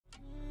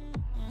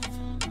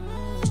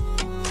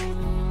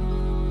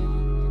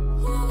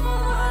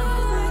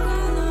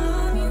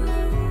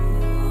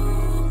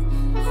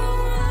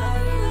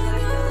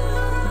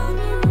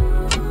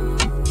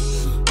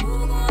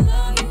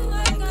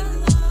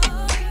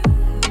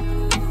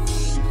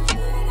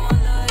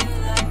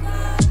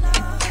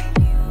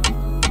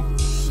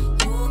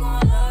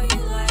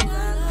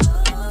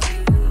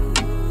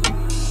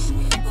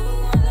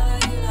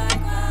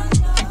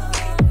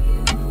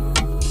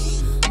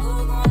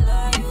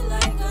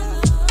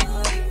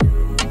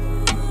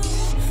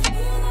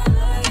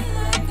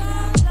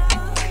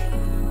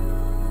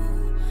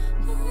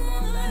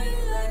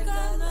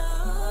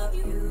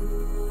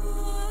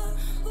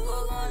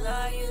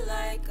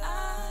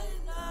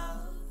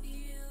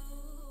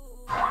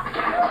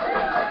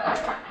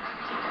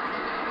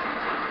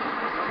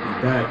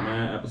back,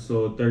 man.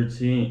 Episode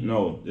 13.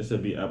 No, this will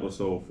be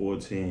episode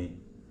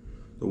 14.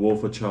 The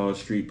Wolf of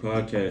Charles Street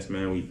podcast,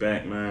 man. We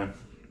back, man.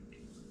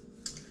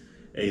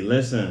 Hey,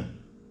 listen.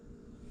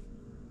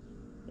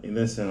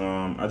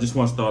 I just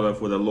want to start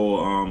off with a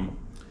little,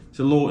 it's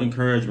a little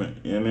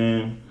encouragement, you know what I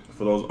mean?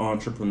 For those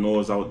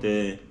entrepreneurs out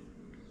there,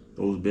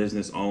 those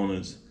business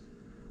owners,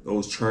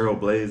 those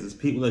trailblazers,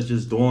 people that's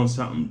just doing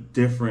something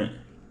different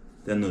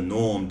than the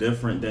norm,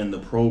 different than the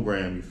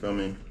program, you feel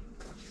me?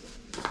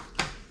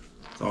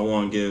 So I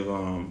want to give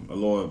a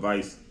little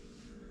advice,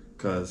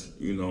 because,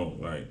 you know,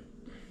 like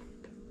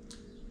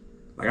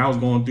I was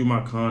going through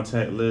my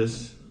contact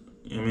list,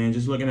 you know what I mean,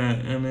 just looking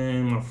at,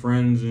 my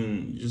friends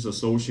and just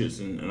associates,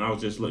 and I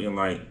was just looking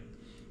like,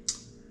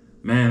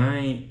 man, I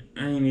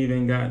ain't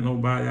even got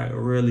nobody I could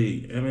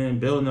really,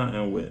 build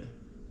nothing with.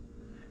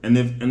 And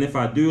if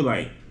I do,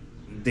 like,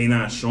 they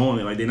not showing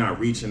it, like they not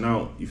reaching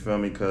out, you feel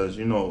me? Because,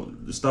 you know,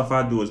 the stuff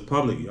I do is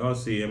public. Y'all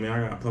see, I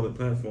got a public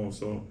platform,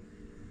 so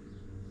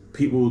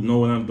people know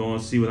what I'm doing,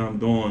 see what I'm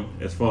doing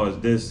as far as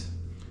this.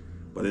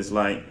 But it's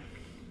like,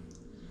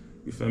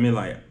 you feel me?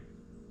 Like,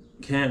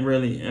 can't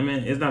really,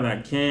 it's not that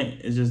I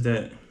can't, it's just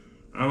that,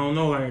 I don't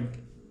know, like,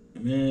 I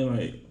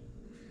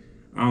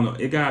don't know.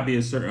 It gotta be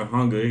a certain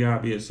hunger, it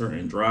gotta be a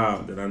certain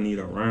drive that I need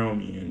around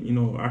me. And, you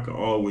know, I could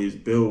always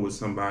build with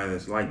somebody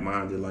that's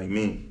like-minded like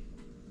me.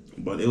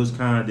 But it was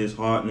kind of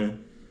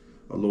disheartening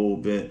a little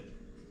bit,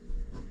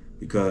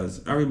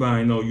 because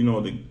everybody know,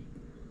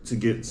 to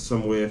get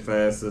somewhere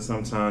faster,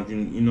 sometimes,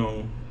 you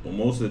know, well,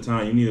 most of the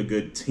time you need a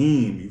good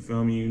team, you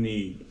feel me? You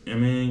need,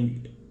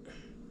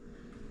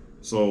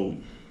 so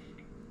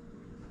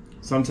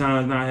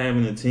sometimes not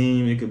having a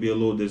team, it could be a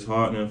little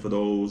disheartening for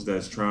those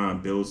that's trying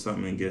to build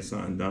something and get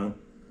something done.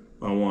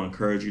 But I want to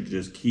encourage you to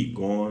just keep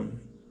going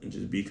and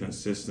just be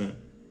consistent,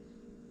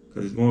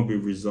 because it's going to be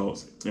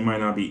results. It might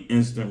not be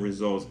instant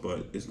results,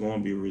 but it's going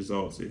to be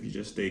results if you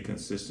just stay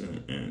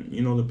consistent. And,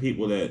 you know, the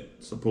people that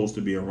supposed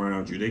to be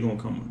around you, they're going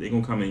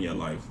to come in your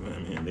life,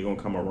 man. They're going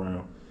to come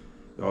around.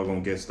 Y'all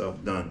going to get stuff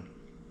done.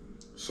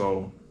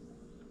 So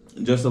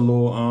just a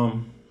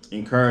little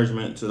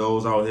encouragement to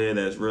those out here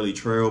that's really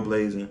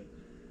trailblazing,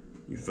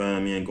 you feel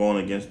me, and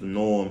going against the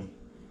norm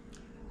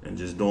and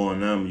just doing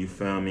them, you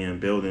feel me, and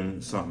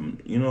building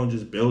something,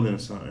 just building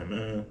something,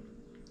 man.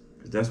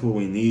 That's what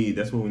we need.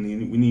 That's what we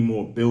need. We need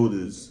more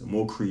builders,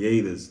 more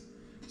creators.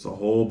 It's a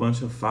whole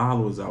bunch of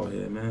followers out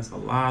here, man. It's a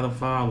lot of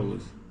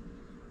followers,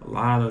 a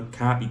lot of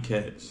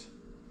copycats,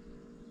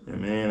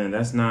 and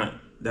that's not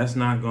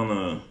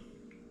gonna.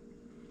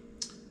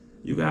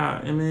 You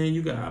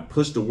gotta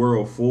push the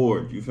world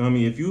forward. You feel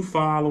me? If you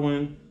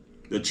following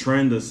the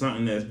trend of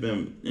something that's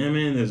been,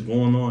 that's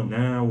going on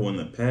now or in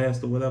the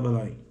past or whatever,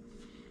 like,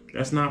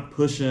 that's not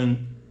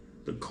pushing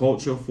the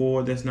culture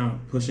forward. That's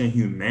not pushing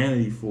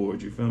humanity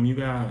forward. You feel me? You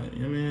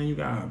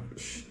gotta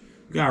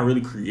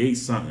really create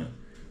something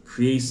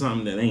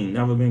that ain't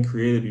never been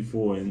created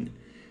before. And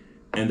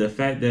the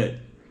fact that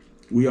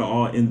we are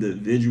all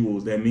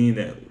individuals, that mean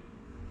that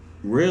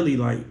really,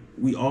 like,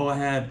 we all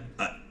have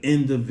an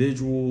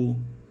individual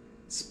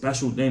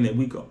special thing that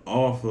we could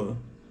offer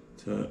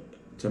to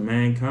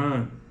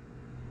mankind.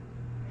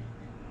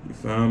 You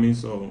feel me?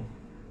 So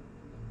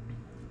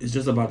it's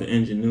just about the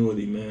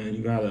ingenuity, man.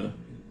 You gotta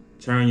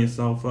turn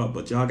yourself up,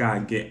 but y'all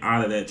gotta get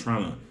out of that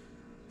trying to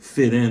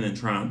fit in and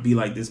trying to be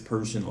like this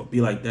person or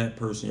be like that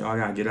person. Y'all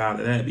gotta get out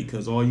of that,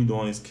 because all you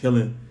doing is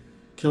killing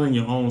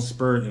your own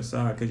spirit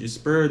inside. Because your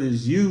spirit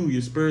is you.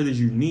 Your spirit is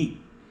unique.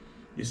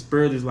 Your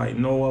spirit is like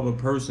no other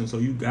person. So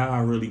you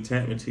gotta really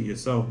tap into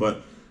yourself.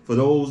 But for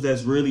those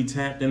that's really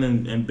tapped in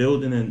and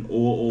building and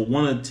or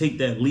want to take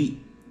that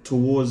leap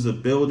towards the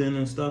building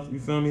and stuff, you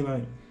feel me?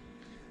 Like,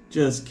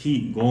 just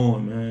keep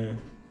going,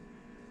 man.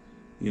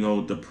 You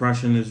know,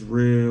 depression is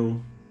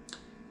real.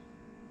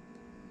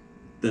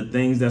 The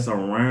things that's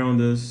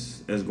around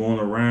us, that's going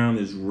around,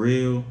 is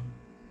real.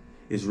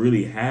 It's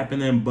really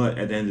happening. But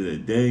at the end of the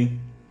day,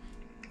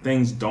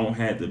 things don't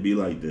have to be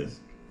like this.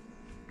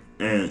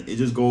 And it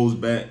just goes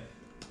back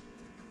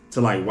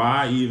to, like,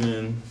 why I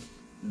even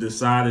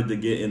decided to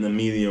get in the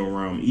media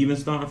realm. Even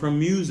starting from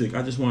music,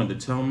 I just wanted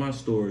to tell my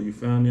story. You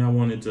feel me? I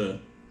wanted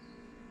to,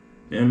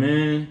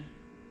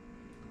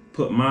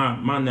 put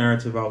my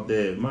narrative out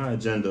there, my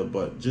agenda.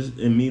 But just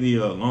in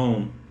media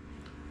alone,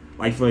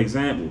 like, for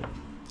example,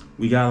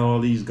 we got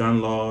all these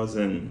gun laws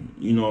and,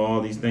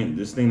 all these things,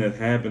 this thing that's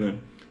happening.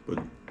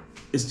 But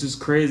it's just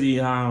crazy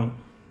how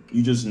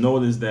you just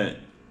notice that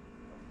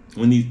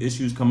when these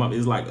issues come up,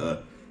 it's like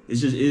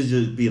it's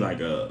just be like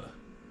a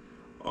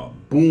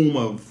boom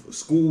of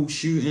school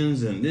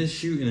shootings and this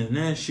shooting and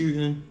that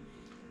shooting,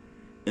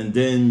 and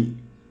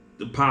then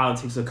the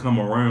politics will come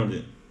around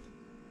it.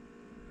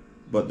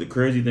 But the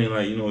crazy thing,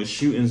 like, it's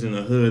shootings in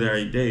the hood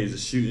every day.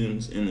 It's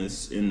shootings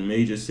in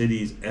major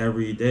cities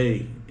every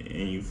day,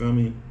 and you feel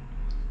me?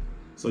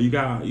 So you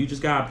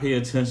just gotta pay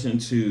attention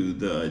to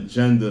the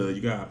agenda.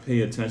 You gotta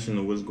pay attention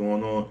to what's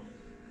going on.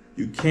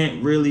 You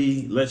can't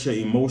really let your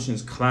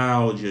emotions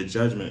cloud your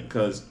judgment,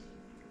 because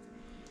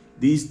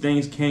these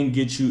things can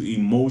get you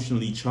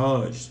emotionally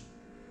charged.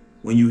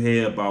 when you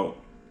hear about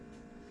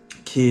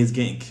kids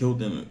getting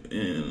killed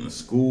in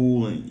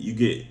school, and you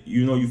get,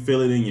 you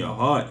feel it in your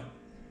heart,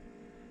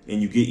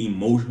 and you get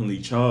emotionally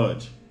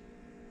charged.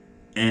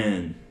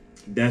 And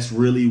that's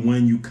really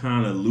when you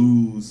kind of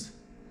really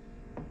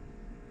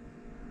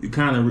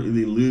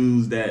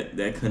lose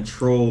that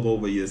control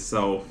over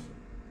yourself,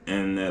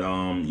 and that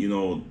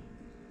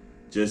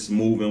just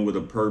moving with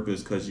a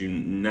purpose, because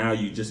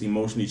you just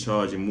emotionally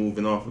charged and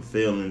moving off of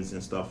feelings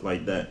and stuff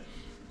like that.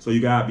 So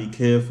you gotta be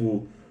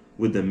careful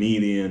with the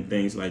media and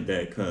things like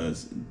that,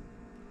 because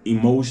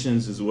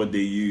emotions is what they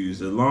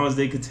use. As long as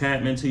they could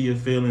tap into your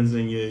feelings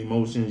and your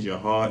emotions, your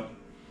heart,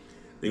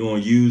 they're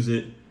gonna use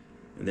it,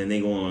 and then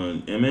they're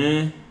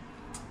gonna,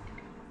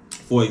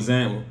 for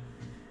example,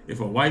 if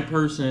a white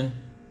person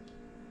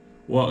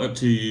walk up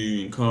to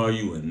you and call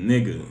you a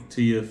nigga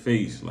to your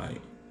face,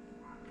 like,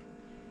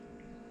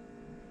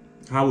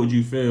 how would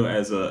you feel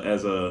as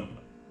a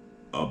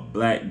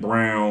black,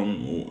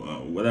 brown, or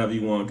whatever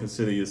you want to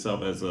consider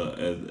yourself as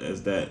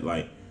that?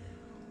 Like,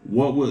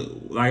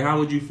 how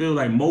would you feel?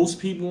 Like, most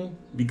people,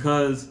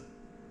 because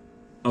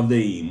of their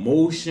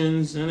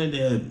emotions and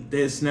it,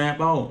 they'll snap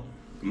out.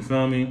 You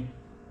feel me?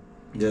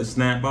 They'll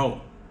snap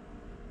out.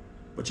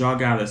 But y'all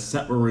gotta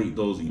separate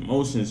those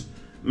emotions.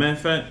 Matter of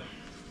fact,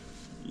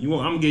 I'm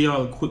gonna give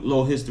y'all a quick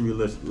little history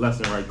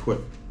lesson right quick.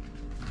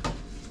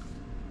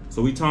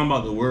 So we talking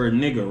about the word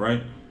nigga,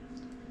 right?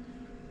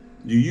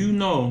 Do you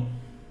know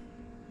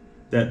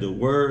that the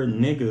word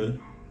nigga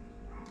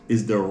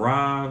is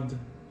derived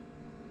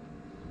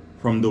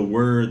from the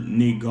word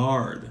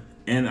niggard,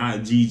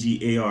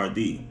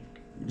 Niggard?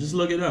 Just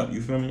look it up,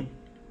 you feel me?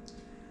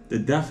 The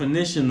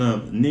definition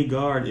of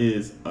niggard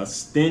is a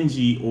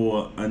stingy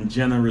or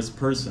ungenerous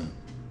person.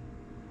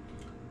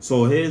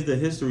 So here's the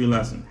history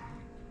lesson.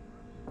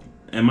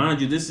 And mind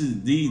you, this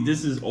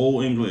is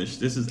old English.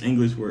 This is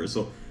English words.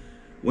 So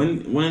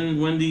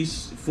when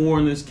these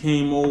foreigners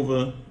came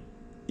over,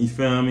 you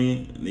feel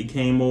me? They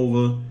came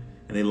over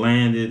and they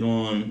landed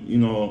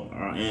on,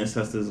 our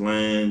ancestors'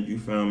 land, you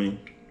feel me?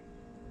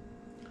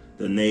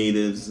 The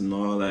natives and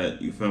all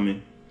that, you feel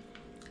me?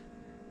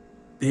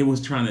 They was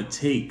trying to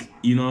take,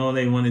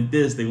 they wanted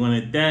this, they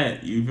wanted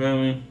that, you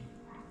feel me?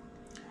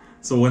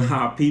 So when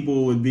our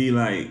people would be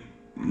like,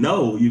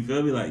 no, you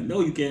feel me? Like,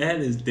 no, you can't have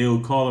this.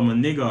 They'll call them a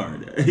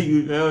niggard.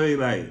 You feel me?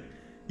 Like,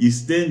 you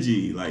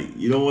stingy. Like,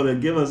 you don't want to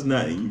give us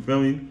nothing. You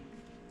feel me?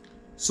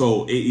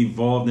 So it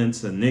evolved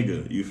into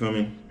nigga. You feel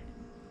me?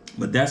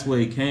 But that's where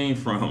it came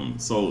from.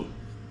 So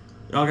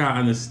y'all gotta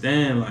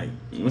understand, like,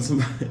 when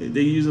somebody,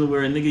 they use the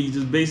word nigga, you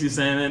just basically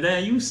saying,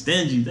 damn, you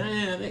stingy.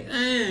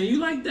 Damn, you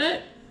like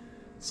that?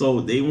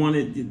 So they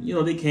wanted,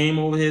 they came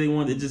over here, they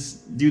wanted to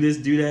just do this,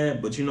 do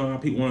that, but our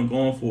people weren't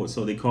going for it,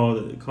 so they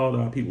called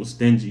our people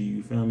stingy,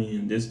 you feel me,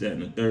 and this, that,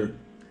 and the third.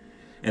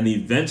 And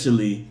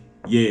eventually,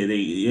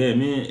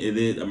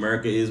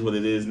 America is what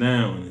it is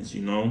now, and it's,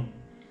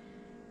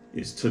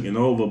 it's taken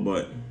over,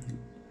 but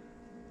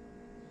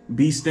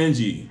be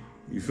stingy,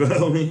 you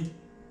feel me?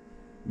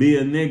 Be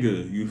a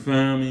nigga, you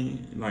feel me?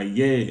 Like,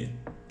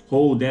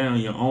 hold down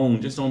your own,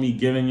 just don't be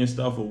giving your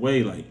stuff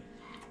away, like,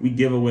 we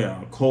give away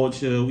our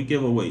culture. We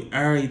give away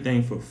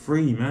everything for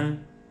free,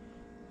 man.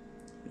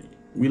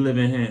 We live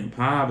in here in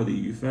poverty,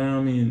 you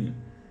feel me?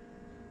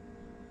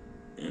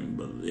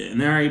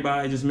 And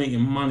everybody just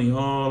making money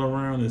all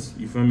around us,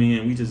 you feel me?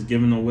 And we just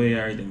giving away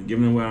everything.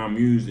 Giving away our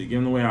music,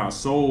 giving away our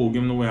soul,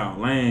 giving away our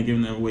land,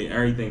 giving away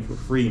everything for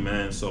free,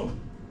 man. So,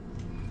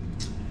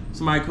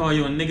 somebody call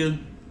you a nigga.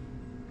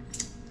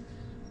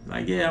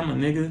 Like, yeah, I'm a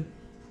nigga.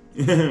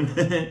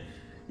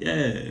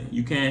 Yeah,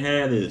 you can't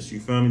have this,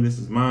 you feel me? This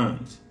is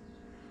mine.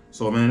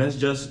 So, man, that's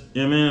just,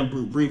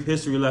 brief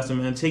history lesson,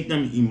 man. Take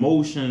them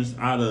emotions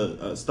out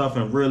of stuff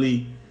and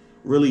really,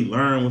 really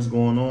learn what's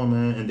going on,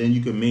 man. And then you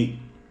can make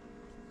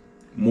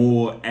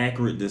more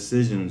accurate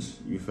decisions,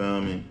 you feel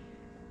me,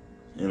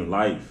 in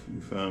life, you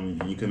feel me?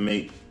 You can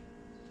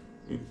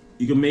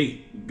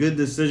make good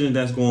decisions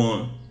that's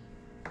going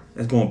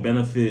to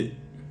benefit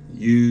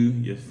you,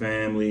 your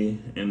family,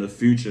 in the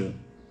future.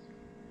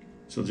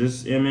 So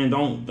just,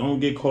 don't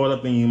get caught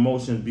up in your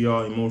emotions, be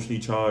all emotionally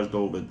charged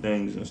over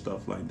things and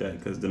stuff like that,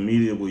 because the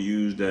media will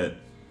use that,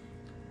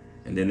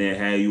 and then they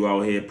have you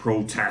out here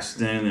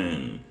protesting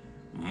and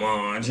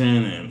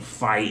marching and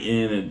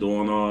fighting and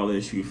doing all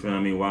this, you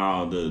feel me,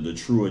 while the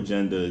true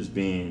agenda is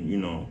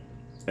being,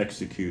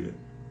 executed.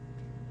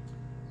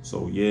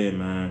 So, yeah,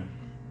 man.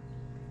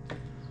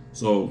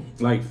 So,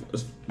 like,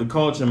 the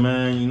culture,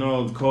 man,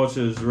 the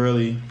culture is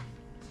really...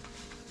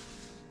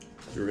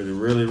 It's a really,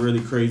 really, really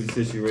crazy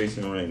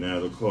situation right now.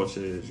 The culture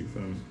is, you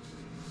feel me?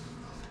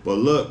 But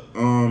look,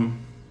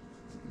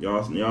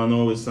 y'all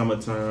know it's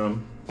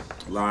summertime.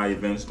 A lot of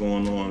events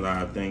going on, a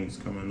lot of things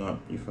coming up.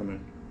 You feel me?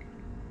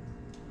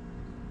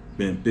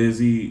 Been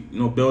busy,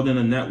 building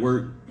a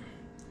network.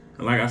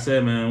 And like I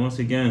said, man, once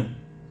again,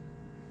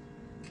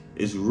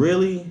 it's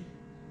really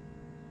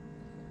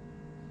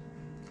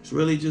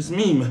just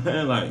me,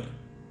 man. Like,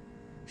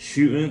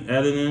 shooting,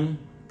 editing,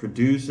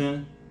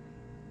 producing,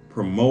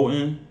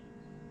 promoting.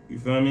 You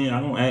feel me? I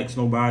don't ask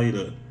nobody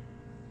to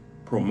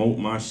promote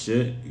my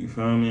shit. You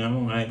feel me? I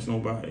don't ask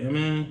nobody. I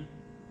mean,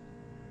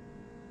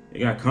 they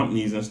got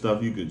companies and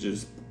stuff you could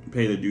just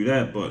pay to do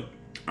that, but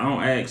I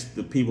don't ask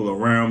the people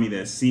around me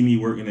that see me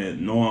working, that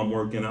know I'm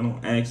working. I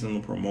don't ask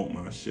them to promote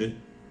my shit,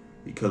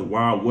 because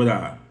why would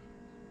I?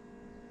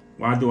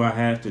 Why do I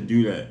have to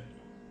do that?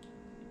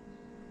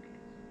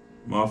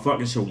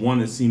 Motherfuckers should want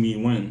to see me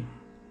win.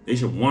 They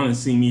should want to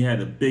see me have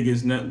the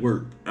biggest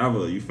network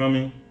ever. You feel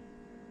me?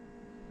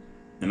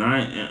 And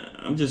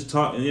I'm just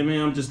talking. I mean,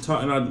 I'm just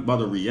talking about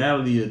the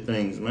reality of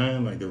things,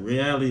 man. Like, the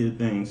reality of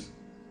things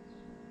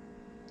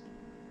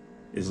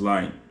is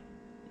like,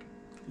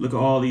 look at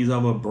all these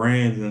other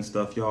brands and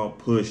stuff y'all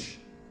push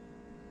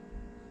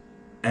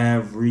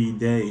every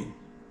day.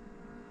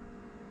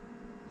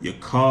 Your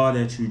car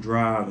that you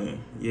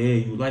driving, yeah,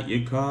 you like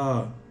your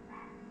car.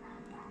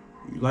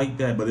 You like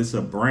that, but it's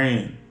a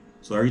brand.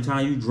 So every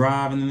time you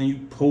driving and then you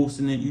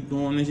posting it, you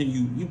doing this, and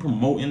you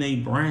promoting a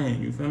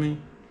brand. You feel me?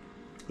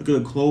 Look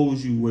at the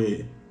clothes you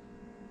wear.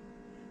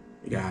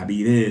 It gotta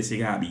be this, it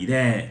gotta be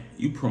that.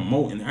 You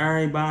promoting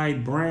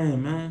everybody's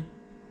brand, man.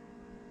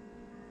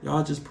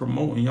 Y'all just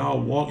promoting, y'all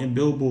walking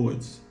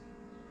billboards.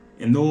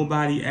 And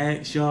nobody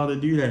asks y'all to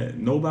do that.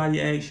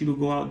 Nobody asks you to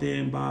go out there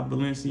and buy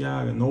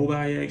Balenciaga.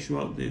 Nobody asks you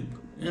out there. You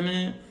know what I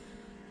mean?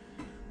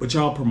 But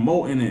y'all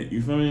promoting it,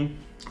 you feel me?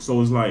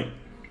 So it's like,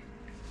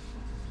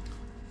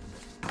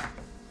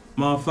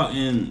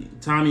 motherfucking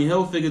Tommy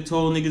Hilfiger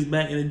told niggas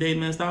back in the day,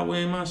 man, stop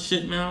wearing my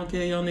shit, man. I don't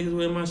care, y'all niggas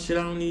wearing my shit.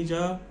 I don't need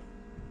y'all.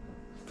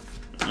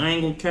 I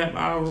ain't gonna cap.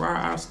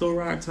 I'll still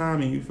rock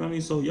Tommy, you feel me?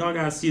 So y'all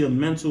gotta see the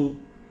mental.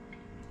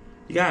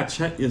 You gotta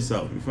check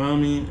yourself, you feel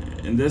me?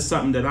 And that's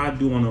something that I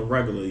do on a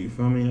regular, you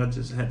feel me? I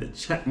just had to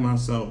check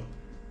myself.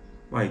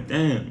 Like,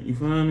 damn, you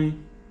feel me?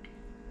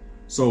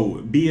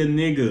 So be a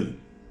nigga.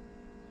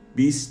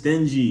 Be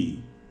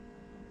stingy.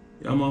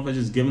 Y'all motherfuckers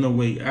just giving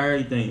away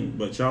everything,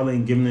 but y'all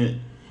ain't giving it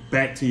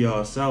back to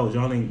yourselves.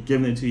 Y'all ain't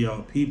giving it to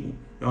y'all people.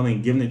 Y'all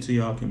ain't giving it to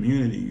y'all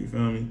community, you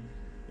feel me?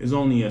 There's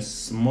only a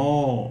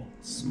small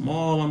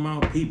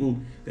amount of people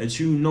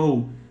that you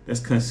know that's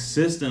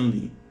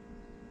consistently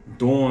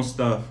doing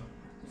stuff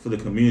for the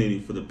community,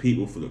 for the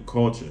people, for the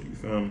culture, you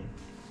feel me?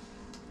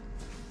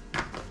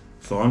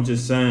 So I'm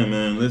just saying,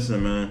 man,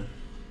 listen, man.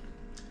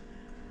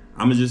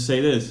 I'ma just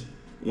say this.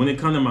 When it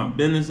comes to my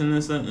business and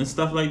this and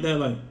stuff like that,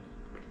 like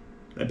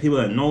people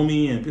that know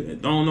me and people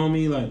that don't know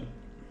me, like,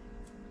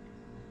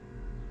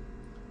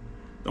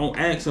 don't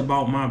ask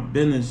about my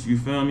business, you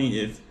feel me?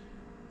 If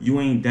you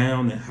ain't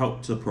down to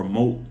help to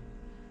promote,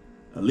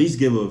 at least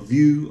give a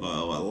view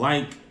or a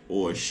like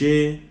or a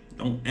share.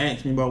 Don't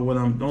ask me about what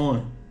I'm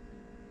doing.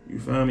 You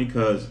feel me?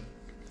 Because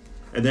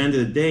at the end of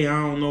the day, I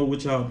don't know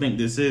what y'all think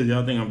this is.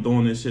 Y'all think I'm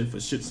doing this shit for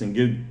shits and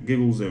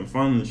giggles and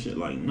fun and shit.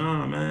 Like,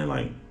 nah, man.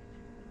 Like,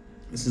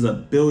 this is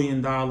 $1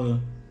 billion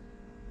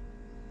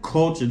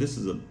culture. This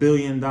is $1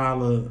 billion,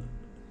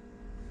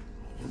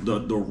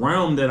 the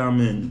realm that I'm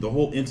in, the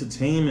whole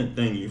entertainment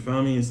thing, you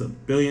feel me? It's $1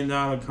 billion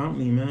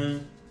company,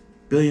 man.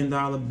 $1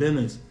 billion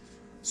business.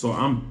 So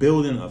I'm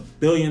building $1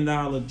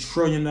 billion,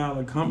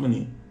 trillion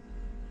company.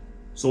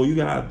 So you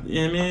got,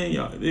 yeah, man,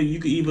 you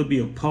could either be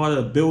a part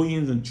of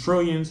billions and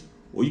trillions,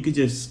 or you could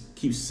just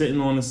keep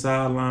sitting on the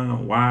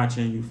sideline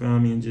watching, you feel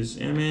me? And just,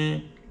 yeah,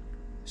 man,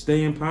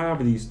 stay in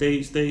poverty, stay,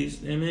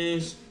 yeah,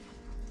 man.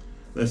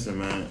 Listen,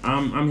 man,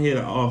 I'm here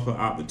to offer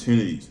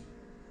opportunities.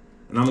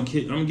 And I'm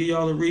gonna give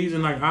y'all the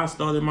reason, like, I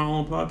started my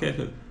own podcast.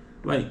 'Cause,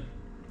 like,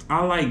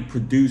 I like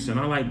producing.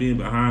 I like being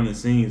behind the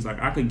scenes. Like,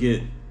 I could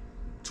get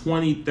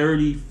 20,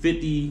 30,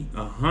 50,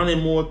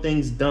 100 more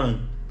things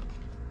done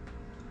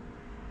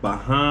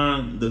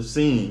behind the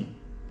scene.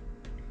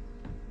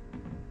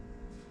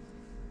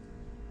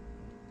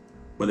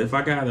 But if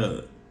I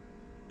gotta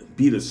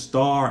be the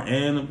star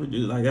and the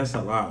producer, like, that's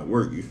a lot of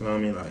work, you feel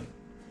me? Like,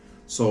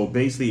 so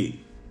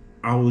basically,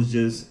 I was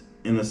just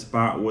in a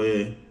spot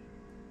where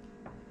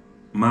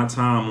my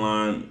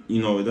timeline, you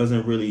know, it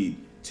doesn't really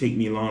take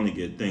me long to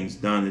get things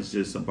done. It's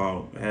just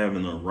about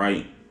having the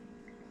right,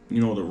 you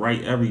know, the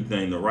right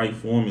everything, the right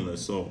formula.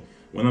 So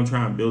when I'm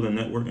trying to build a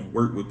network and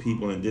work with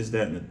people and this,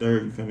 that, and the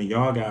third, you feel me?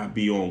 Y'all gotta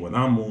be on what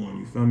I'm on,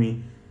 you feel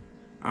me?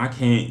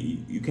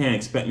 You can't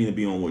expect me to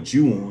be on what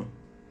you on.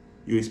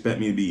 You expect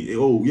me to be,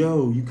 oh,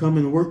 yo, you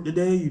coming to work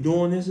today? You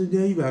doing this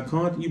today? You got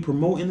content? You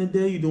promoting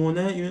today? You doing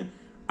that? You know?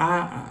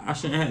 I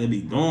shouldn't have to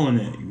be doing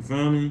that, you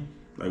feel me?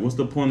 Like, what's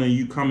the point of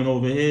you coming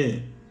over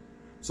here?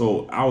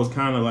 So I was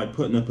kind of like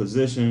put in a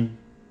position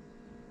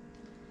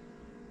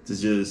to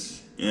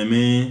just, you know what I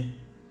mean,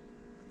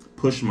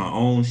 push my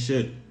own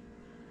shit.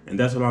 And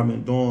that's what I've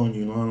been doing,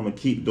 you know, and I'm going to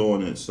keep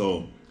doing it.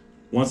 So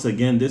once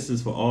again, this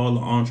is for all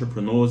the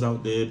entrepreneurs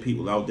out there,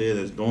 people out there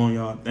that's doing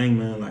y'all thing,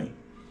 man. Like,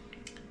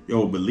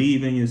 yo,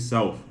 believe in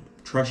yourself.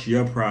 Trust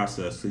your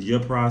process, because your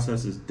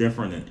process is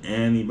different than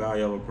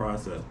anybody else's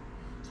process.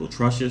 So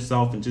trust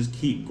yourself and just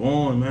keep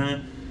going,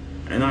 man.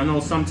 And I know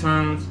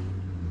sometimes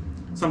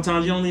you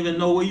don't even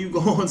know where you're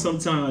going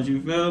sometimes,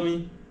 you feel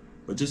me?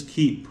 But just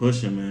keep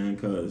pushing, man,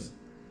 because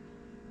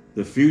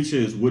the future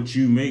is what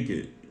you make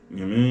it, you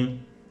know what I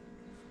mean?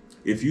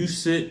 If you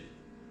sit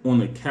on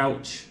the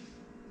couch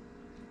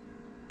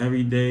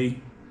every day,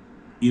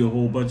 eat a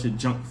whole bunch of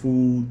junk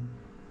food,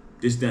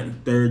 this, that, and the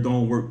third,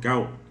 don't work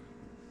out,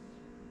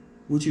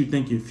 what you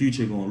think your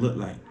future gonna look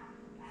like?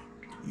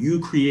 You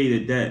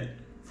created that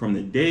from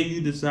the day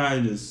you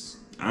decided this.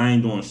 I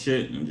ain't doing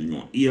shit. I'm just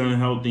gonna eat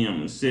unhealthy. I'm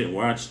gonna sit,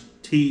 watch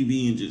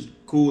TV, and just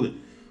cool it.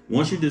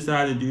 Once you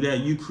decide to do that,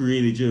 you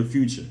created your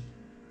future.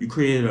 You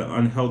created an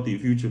unhealthy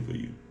future for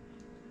you.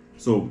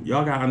 So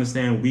y'all gotta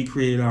understand, we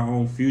create our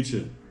own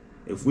future.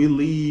 If we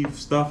leave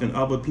stuff in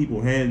other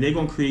people's hands, they're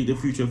gonna create the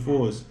future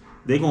for us.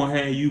 They're gonna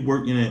have you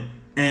working at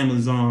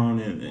Amazon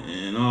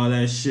and all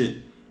that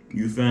shit.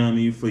 You feel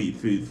me? For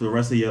the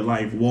rest of your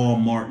life,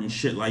 Walmart and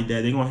shit like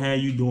that. They're gonna have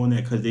you doing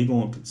that because they're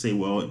gonna say,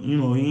 well, you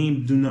know, he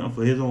ain't do nothing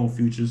for his own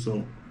future,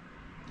 so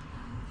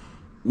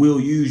we'll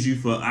use you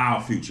for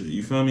our future.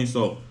 You feel me?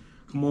 So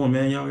come on,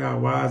 man. Y'all gotta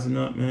wisen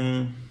up,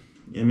 man.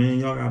 Yeah, man.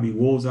 Y'all gotta be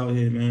wolves out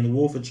here, man. The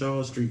Wolf of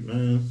Charles Street,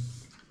 man.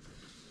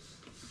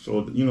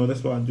 So, you know,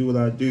 that's why I do what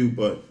I do,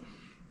 but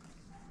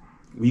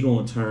we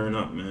gonna turn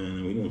up, man,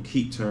 and we gonna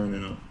keep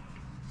turning up.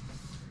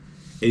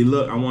 Hey,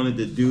 look, I wanted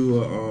to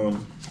do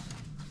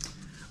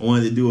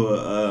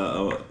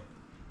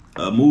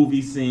a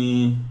movie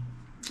scene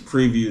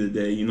preview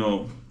today. You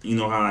know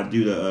how I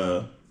do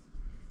the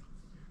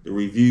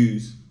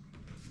reviews.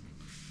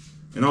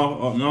 And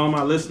all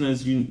my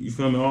listeners, you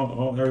feel me?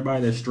 All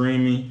everybody that's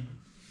streaming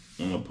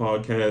on the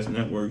podcast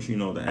networks, you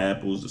know, the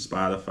Apples, the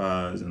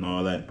Spotifys, and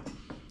all that.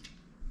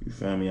 You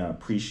feel me? I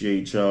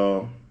appreciate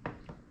y'all.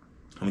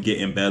 I'm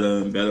getting better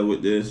and better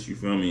with this. You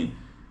feel me?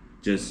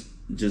 Just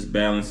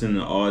balancing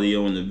the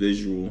audio and the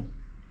visual.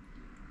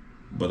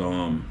 But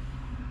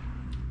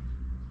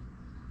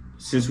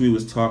since we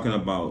was talking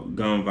about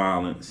gun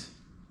violence,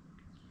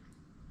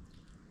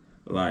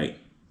 like,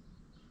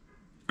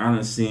 I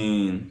done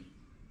seen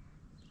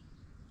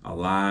a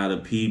lot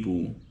of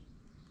people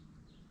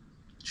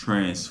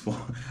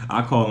transform.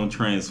 I call them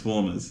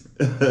transformers.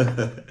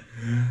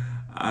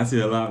 I see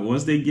a lot.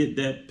 Once they get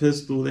that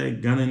pistol,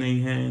 that gun in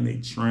their hand, they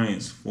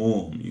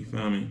transform. You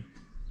feel me?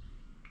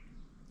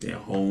 They're a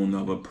whole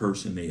nother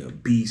person. They a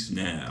beast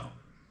now.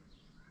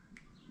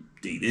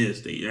 They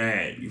this, they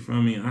that. You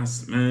feel me? I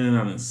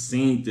done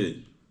seen it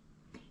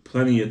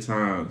plenty of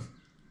times.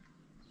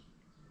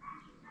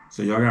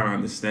 So y'all gotta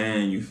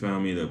understand, you feel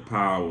me, the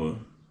power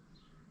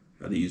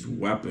of these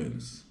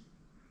weapons.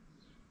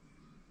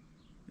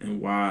 And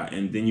why,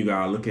 and then you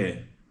gotta look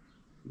at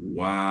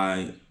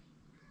why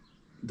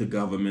the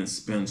government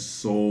spends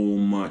so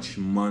much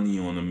money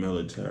on the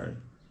military.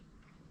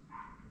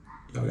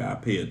 Y'all gotta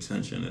pay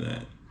attention to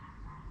that.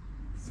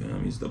 You feel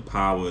me? It's the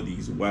power of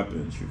these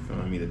weapons, you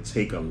feel me, to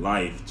take a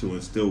life, to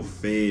instill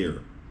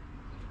fear.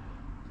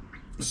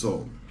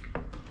 So,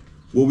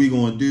 what we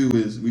gonna do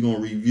is we gonna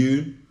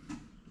review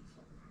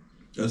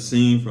a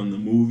scene from the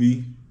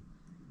movie,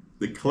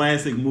 the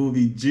classic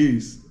movie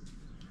Juice.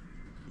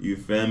 You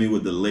feel me?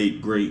 With the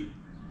late, great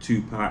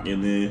Tupac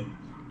in there.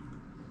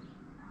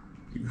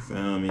 You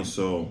feel me?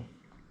 So,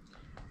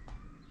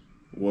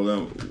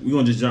 well, we're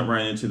going to just jump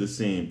right into the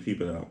scene.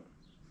 Peep it out.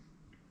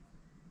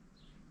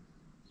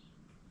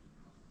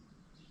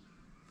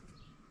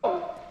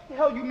 Oh, the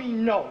hell you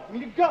mean no?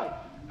 Give me the gun.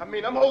 I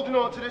mean, I'm holding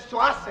on to this till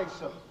I say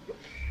so.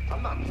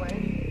 I'm not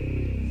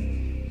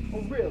playing.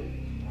 Oh, really?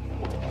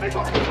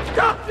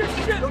 Stop this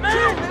shit,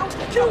 man!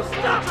 You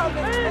stop it,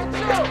 man!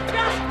 Stop!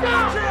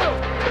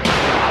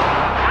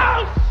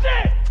 Oh,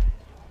 shit!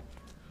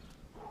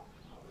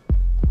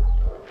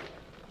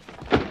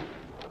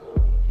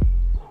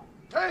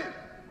 Hey!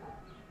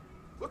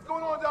 What's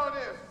going on down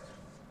there?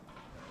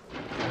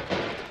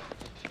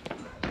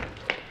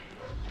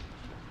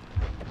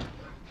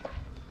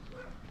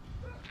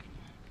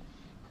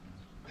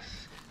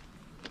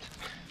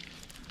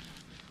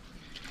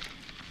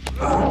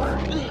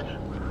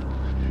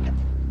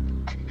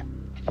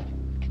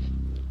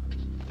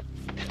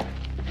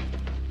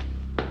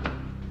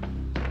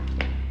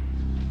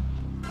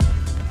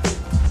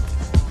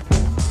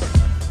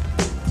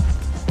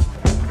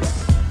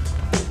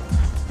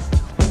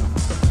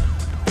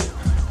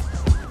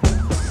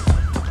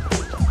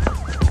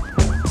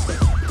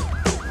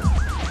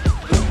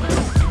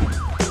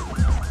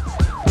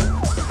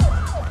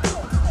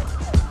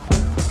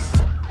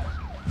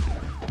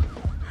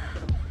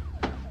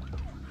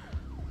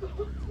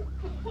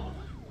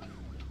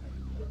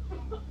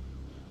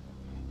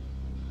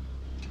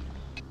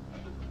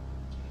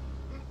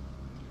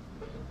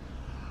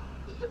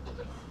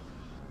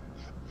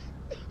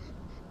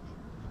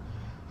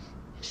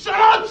 Shut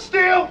up,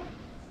 Steele!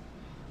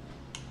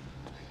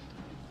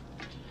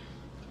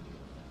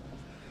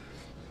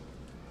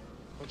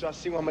 Don't y'all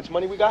see how much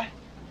money we got?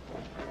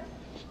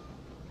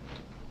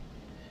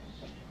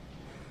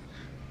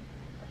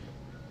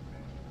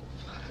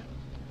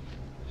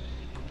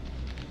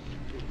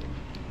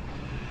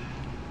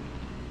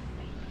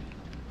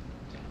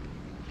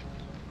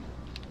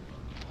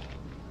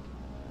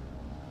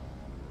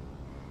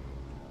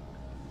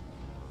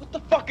 What the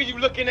fuck are you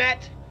looking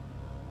at?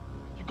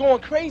 You're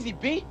going crazy,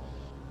 B.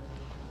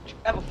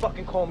 Ever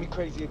fucking call me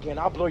crazy again,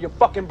 I'll blow your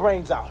fucking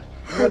brains out.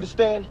 You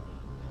understand?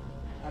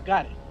 I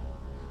got it.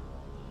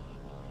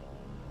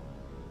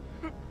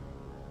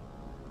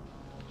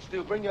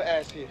 Still, bring your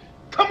ass here.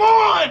 Come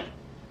on!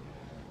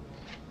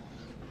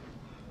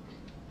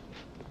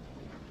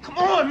 Come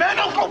on, man,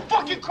 don't go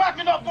fucking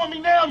cracking up on me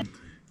now.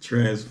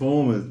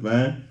 Transformers,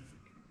 man.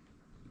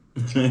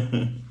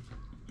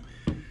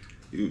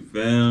 You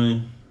feel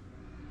me?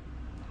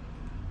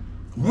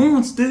 Come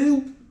on,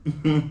 still.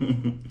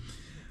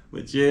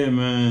 But yeah,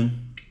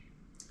 man,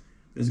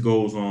 this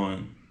goes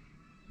on.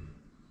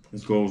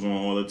 This goes on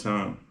all the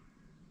time.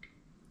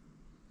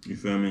 You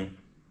feel me?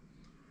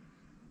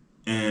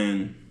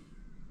 And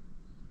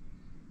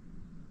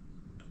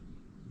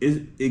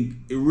it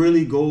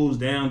really goes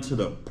down to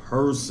the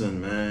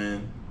person,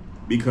 man.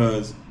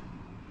 Because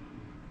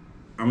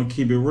I'm gonna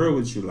keep it real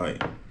with you,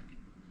 like,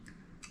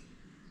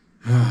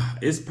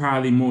 it's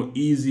probably more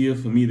easier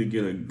for me to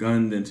get a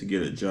gun than to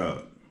get a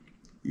job.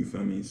 You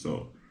feel me?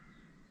 So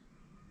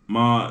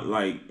my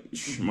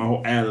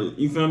whole attitude,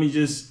 you feel me?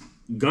 Just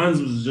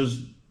guns was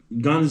just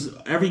guns.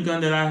 Every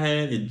gun that I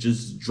had, it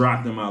just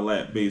dropped in my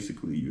lap,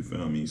 basically. You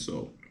feel me?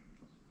 So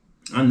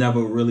I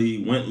never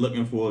really went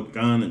looking for a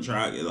gun and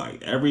tried it.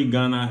 Like, every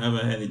gun I ever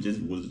had, it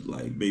just was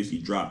like basically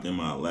dropped in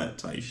my lap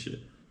type shit.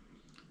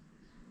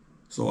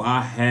 So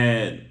I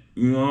had,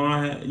 you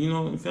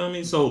feel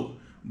me? So,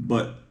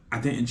 but I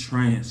didn't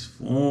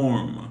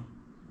transform.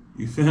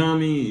 You feel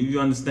me? You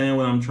understand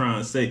what I'm trying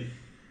to say?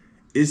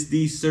 It's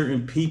these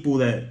certain people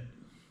that,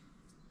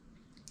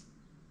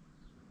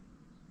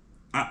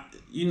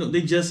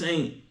 they just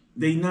ain't,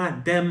 they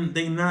not them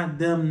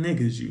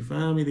niggas. You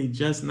feel me? They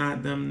just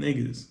not them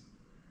niggas.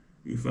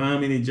 You feel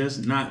me? They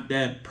just not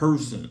that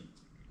person.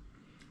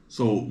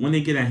 So when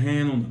they get a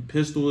hand on a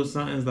pistol or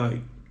something, it's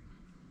like,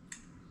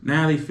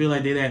 now they feel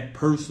like they that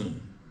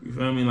person. You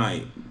feel me?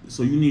 Like,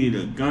 so you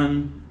needed a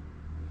gun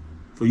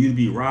for you to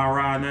be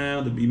rah-rah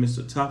now, to be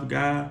Mr. Tough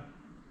Guy,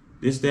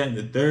 this, that, and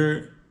the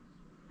third.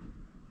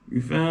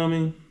 You feel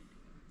me?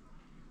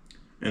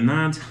 And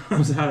 9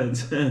 times out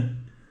of 10,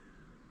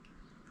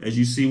 as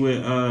you see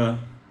with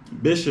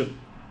Bishop,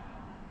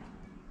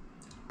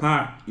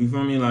 Pac, you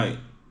feel me? Like,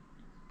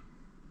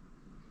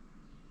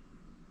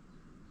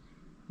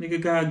 nigga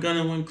got a gun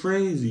and went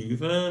crazy, you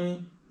feel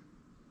me?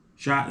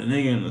 Shot the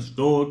nigga in the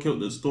store,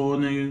 killed the store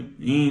nigga.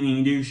 He ain't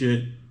even do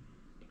shit.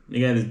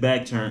 Nigga had his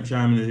back turned,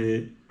 shot him in the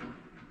head.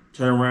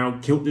 Turned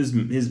around, killed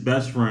his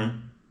best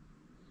friend.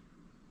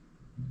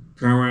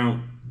 Turned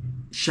around,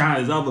 shot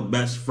his other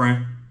best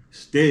friend.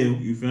 Still,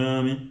 you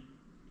feel me?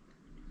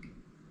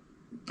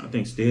 I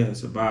think still has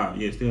survived.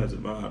 Yeah, still has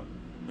survived.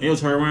 And he'll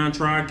turn around,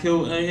 try to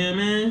kill him,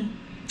 man.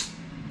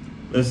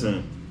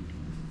 Listen.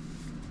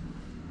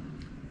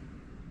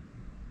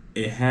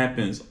 It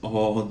happens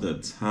all the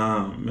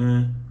time,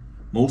 man.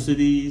 Most of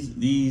these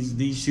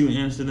shooting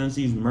incidents,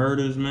 these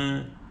murders,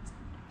 man,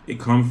 it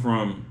come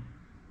from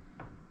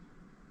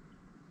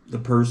the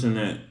person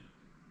that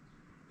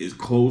is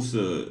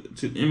closer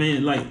to, I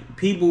mean, like,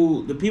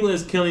 the people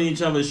that's killing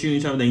each other, shooting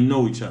each other, they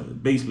know each other,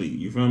 basically.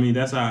 You feel me?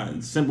 That's how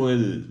simple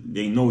it is.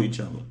 They know each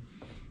other.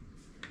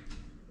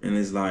 And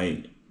it's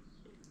like,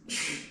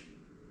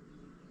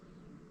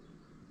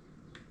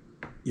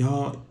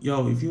 yo,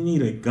 if you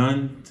need a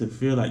gun to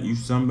feel like you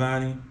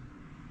somebody,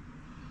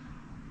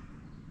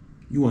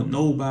 you a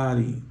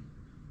nobody.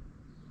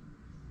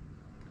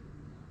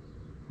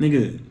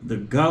 Nigga, the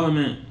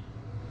government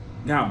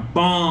got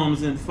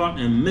bombs and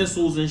fucking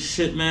missiles and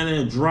shit, man,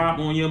 that'll drop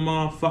on your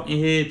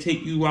motherfucking head,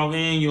 take you out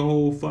and your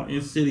whole fucking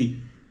city.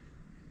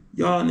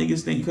 Y'all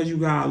niggas think because you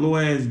got a low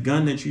ass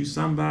gun that you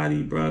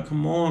somebody, bro.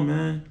 Come on,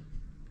 man.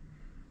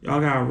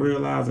 Y'all gotta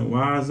realize and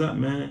wise up,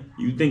 man.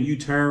 You think you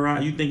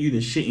terrorize, you think you the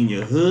shit in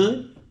your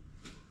hood?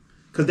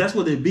 Cause that's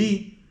what it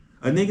be.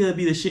 A nigga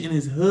be the shit in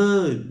his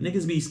hood.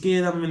 Niggas be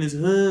scared of him in his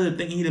hood,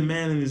 thinking he the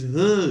man in his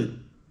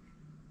hood.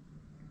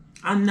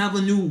 I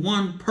never knew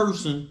one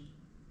person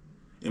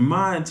in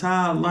my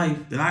entire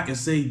life that I could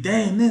say,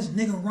 damn, this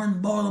nigga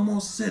run Baltimore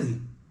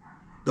City.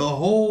 The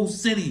whole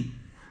city.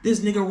 This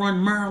nigga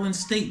run Maryland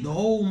State. The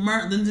whole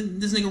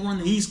this nigga run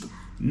the East.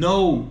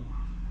 No.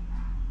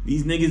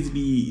 These niggas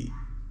be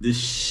the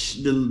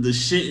shit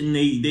in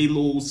they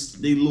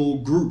little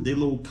group, they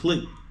little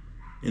clique,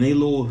 and they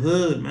little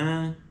hood,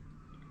 man.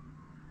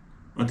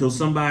 Until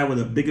somebody with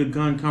a bigger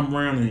gun come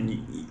around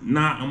and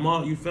knock them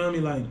up, you feel me?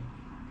 Like,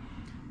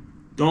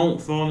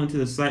 don't fall into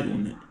the cycle,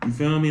 you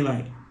feel me?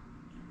 Like,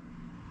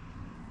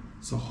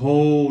 it's a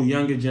whole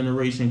younger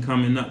generation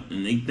coming up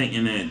and they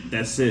thinking that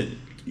that's it,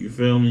 you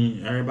feel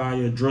me?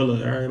 Everybody a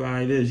driller,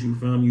 everybody this, you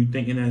feel me? You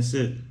thinking that's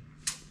it.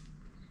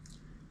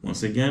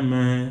 Once again,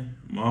 man,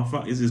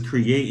 motherfuckers is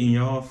creating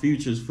y'all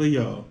futures for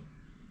y'all.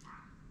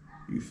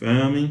 You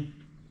feel me?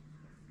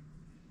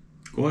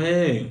 Go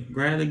ahead,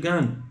 grab the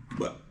gun.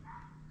 But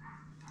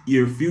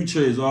your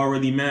future is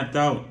already mapped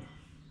out.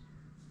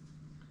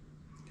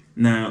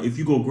 Now, if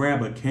you go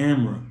grab a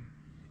camera,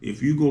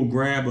 if you go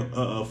grab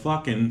a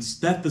fucking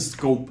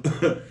stethoscope,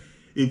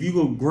 if you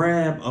go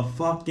grab a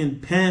fucking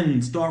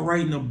pen, start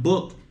writing a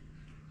book,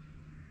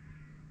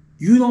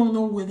 You don't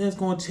know where that's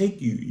gonna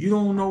take you. You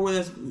don't know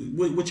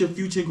what your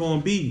future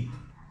gonna be.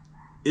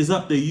 It's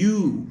up to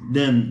you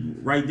then,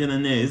 right then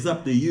and there. It's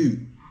up to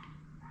you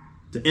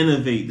to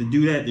innovate, to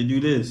do that, to do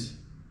this.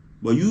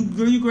 But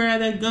you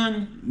grab that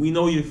gun, we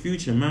know your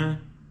future,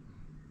 man.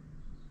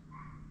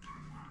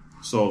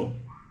 So,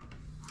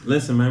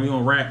 listen, man, we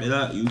gonna wrap it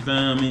up. You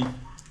feel me?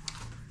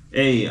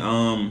 Hey,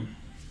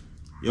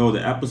 yo,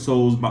 the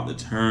episode's about to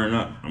turn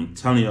up. I'm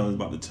telling you, it's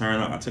about to turn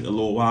up. I took a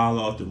little while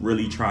off to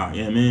really try,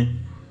 you know what I mean?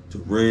 To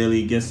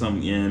really get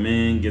some, you know what I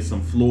mean? Get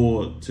some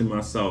floor to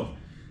myself,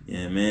 you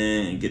know what I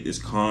mean? And get this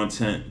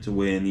content to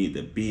where it need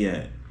to be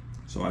at.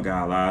 So I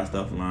got a lot of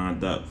stuff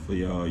lined up for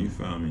y'all, you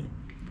feel me?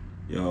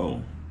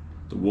 Yo,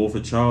 The Wolf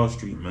of Charles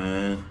Street,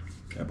 man.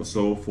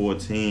 Episode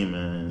 14,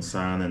 man.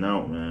 Signing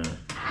out, man.